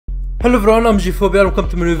Hello everyone, I'm Gamepaly and welcome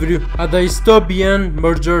to my new video, A Dystopian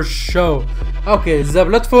Murder Show. Okay, it's a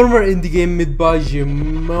platformer indie game made by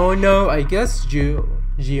Gemonio, I guess,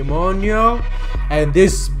 Gemonio, and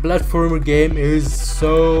this platformer game is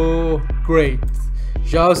so great.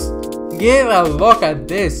 Just give a look at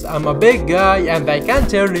this. I'm a big guy and I can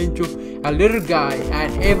turn into a little guy,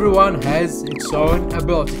 and everyone has its own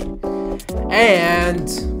ability. And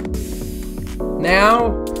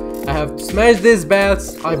now I have smashed these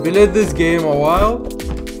bats. I played this game for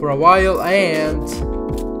a while, and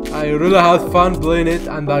I really had fun playing it,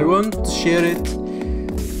 and I want to share it.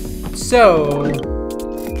 So,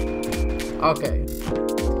 okay,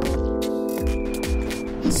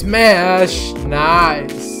 smash,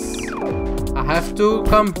 nice. I have to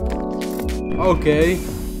come. Okay.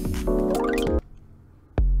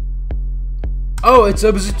 Oh, it's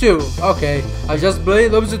episode 2. Okay, I just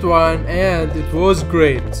played episode 1 and it was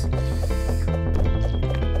great.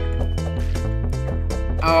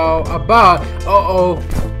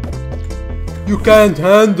 You can't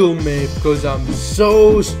handle me because I'm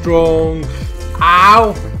so strong.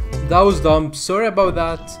 Ow, that was dumb. Sorry about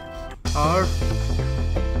that.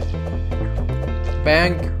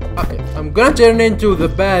 Bang. Okay, I'm gonna turn into the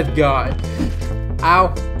bad guy.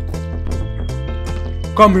 Ow.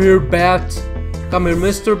 Come here, bat. Come here,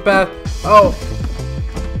 Mr. Bat. Oh.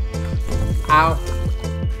 Ow.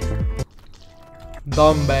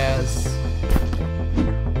 Dumbass.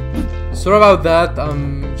 Sorry about that.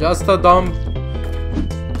 I'm just a dumb.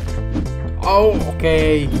 Oh,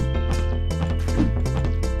 okay.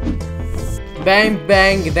 Bang,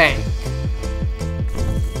 bang, bang.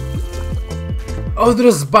 Oh,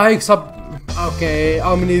 there's spikes up. Okay,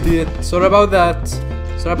 I'm an idiot. Sorry about that.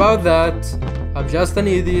 Sorry about that. I'm just an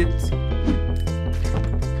idiot.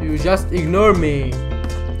 You just ignore me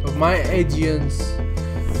of my agents.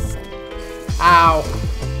 Ow.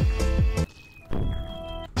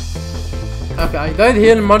 Okay, I died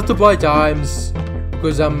here multiple times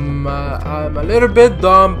because I'm a little bit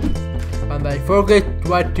dumb and I forget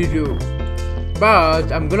what to do.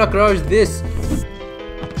 But I'm gonna crush this.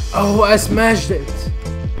 Oh, I smashed it.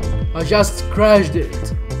 I just crashed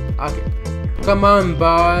it. Okay, come on,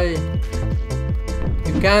 bye.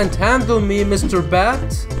 You can't handle me, Mr.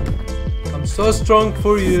 Bat. I'm so strong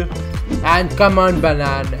for you. And come on,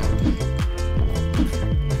 banana.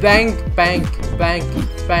 Bang, bang, bang,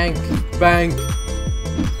 bang, bang.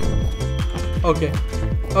 Okay,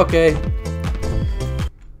 okay.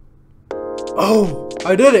 Oh,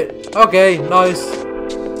 I did it. Okay, nice.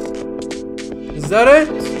 Is that it?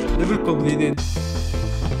 Level completed.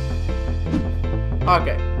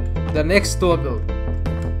 Okay, the next level.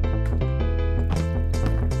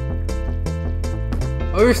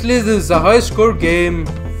 Obviously this is a high score game,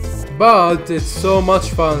 but it's so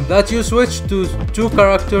much fun that you switch to 2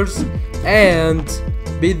 characters and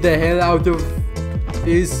beat the hell out of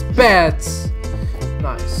these bats.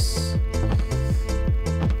 Nice.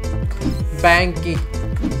 Bangy,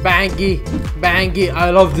 bangy, bangy. I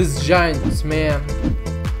love these giants, man.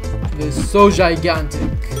 They're so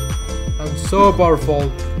gigantic and so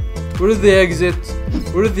powerful. Where is the exit?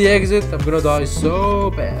 Where is the exit? I'm gonna die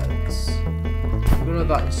so bad.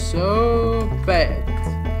 Die so bad.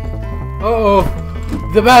 Oh,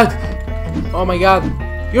 the bat. Oh my god,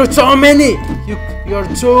 you're so many. You're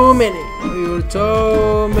too many. You're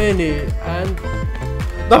too many. And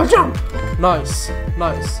the jump. Nice,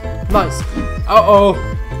 nice, nice. Oh,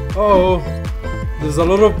 there's a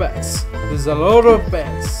lot of bats. There's a lot of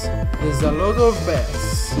bats. There's a lot of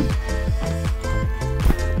bats.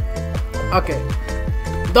 Okay,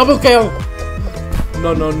 double kill.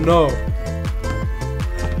 No, no, no.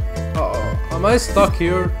 Am I stuck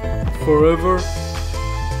here forever?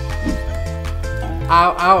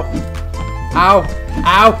 Ow, ow, ow,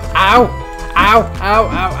 ow, ow, ow, ow,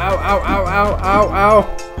 ow, ow, ow, ow, ow, ow, ow.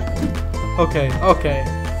 Okay, okay,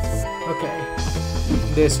 okay.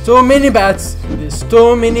 There's too many bats. There's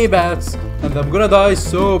too many bats, and I'm gonna die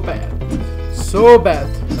so bad, so bad.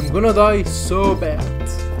 I'm gonna die so bad.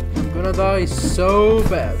 I'm gonna die so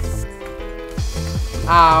bad.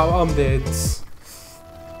 Ow, I'm dead.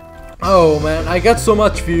 Oh man, I got so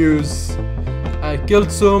much views. I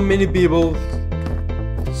killed so many people.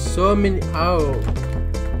 So many. Oh.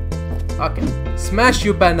 Okay. Smash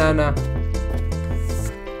you, banana.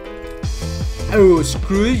 Oh,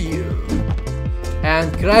 screw you.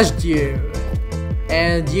 And crushed you.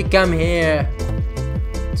 And you come here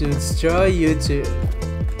to destroy you too.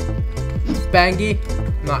 Bangy.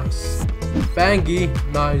 Nice. Bangy.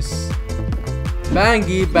 Nice.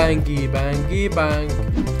 Bangy, bangy, bangy, bang.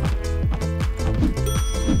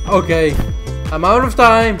 Okay, I'm out of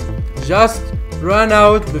time. Just run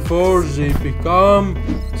out before they become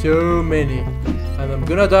too many. And I'm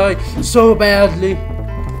gonna die so badly.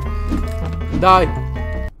 Die.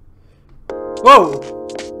 Whoa!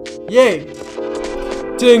 Yay!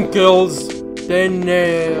 10 kills. Then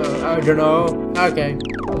I don't know. Okay.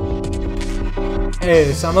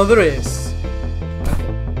 Ace, another ace.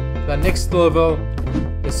 Okay. The next level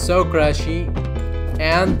is so crashy,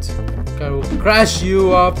 and I will crash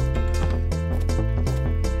you up.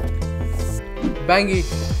 Bangy.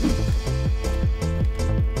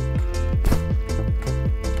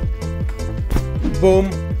 Boom,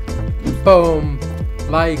 boom,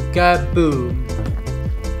 like a boom.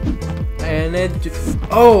 And it.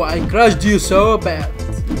 Oh, I crashed you so bad.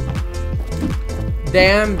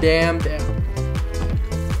 Damn, damn, damn.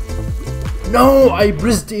 No, I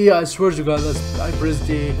pressed E. I swear to God, I pressed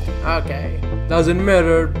E. Okay, doesn't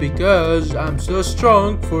matter because I'm so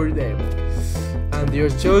strong for them, and you're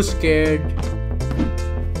so scared.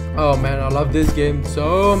 Oh man, I love this game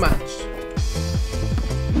so much.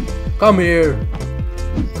 Come here,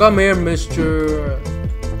 Mr.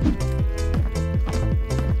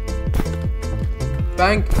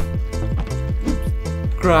 Bank.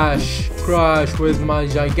 Crash with my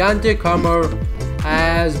gigantic hammer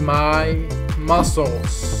as my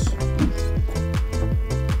muscles.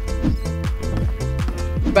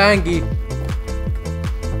 Bangy.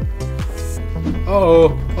 A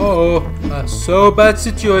so bad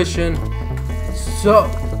situation. So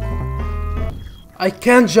I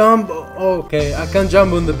can't jump. Okay, I can't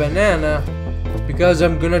jump on the banana because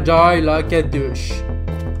I'm gonna die like a douche.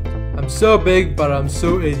 I'm so big, but I'm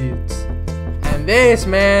so idiot. And this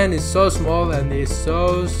man is so small and he's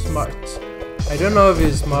so smart. I don't know if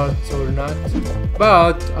he's smart or not,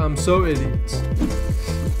 but I'm so idiot.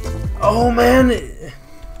 Oh man. Okay,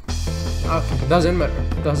 doesn't matter.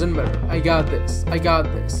 I got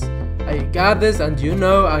this, and you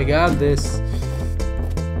know I got this.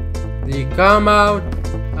 They come out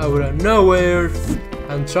of nowhere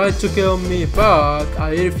and try to kill me, but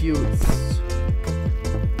I refuse.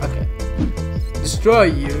 Okay. Destroy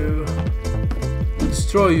you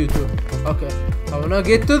too. Okay, I wanna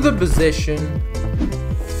get to the position.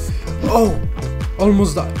 Oh,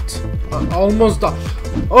 almost died. Almost died.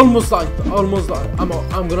 I'm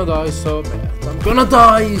gonna die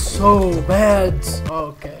so bad.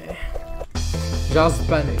 Okay. Just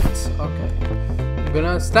panicked. Okay. I'm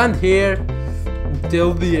gonna stand here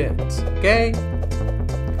until the end. Okay?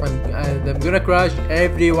 And I'm gonna crash.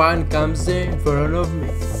 Everyone comes in front of me.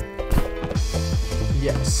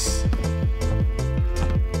 Yes.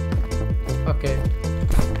 Okay.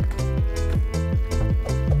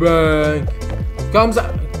 Bang. Come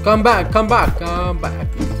back.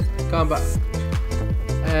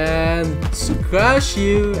 And crash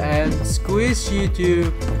you and squeeze you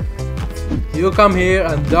too. You come here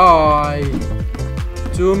and die.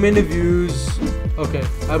 Too many views. Okay,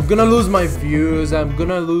 I'm gonna lose my views. I'm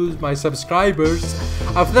gonna lose my subscribers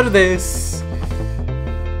after this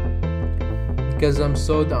because I'm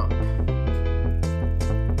so dumb.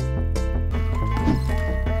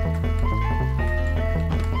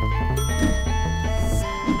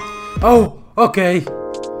 Oh, okay.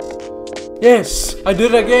 Yes, I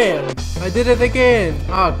did it again.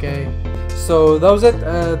 Okay. So that was it.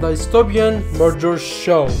 Dystopian Murder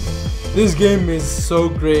Show. This game is so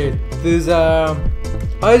great. This is a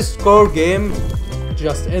high score game.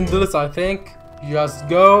 Just endless, I think. Just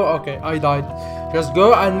go. Okay, I died. Just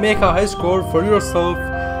go and make a high score for yourself.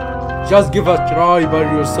 Just give a try by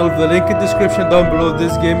yourself. The link in the description down below.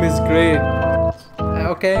 This game is great.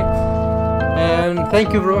 Okay. And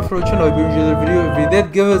thank you very much for watching. I hope you enjoyed the video. If you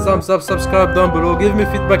did, give us a thumbs up, subscribe down below, give me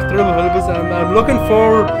feedback, it really helps. And I'm looking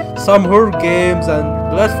for some horror games and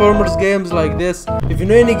platformers games like this. If you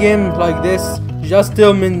know any game like this, just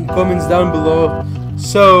tell me in comments down below.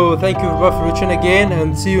 So thank you very much for watching again,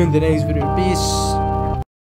 and see you in the next video. Peace.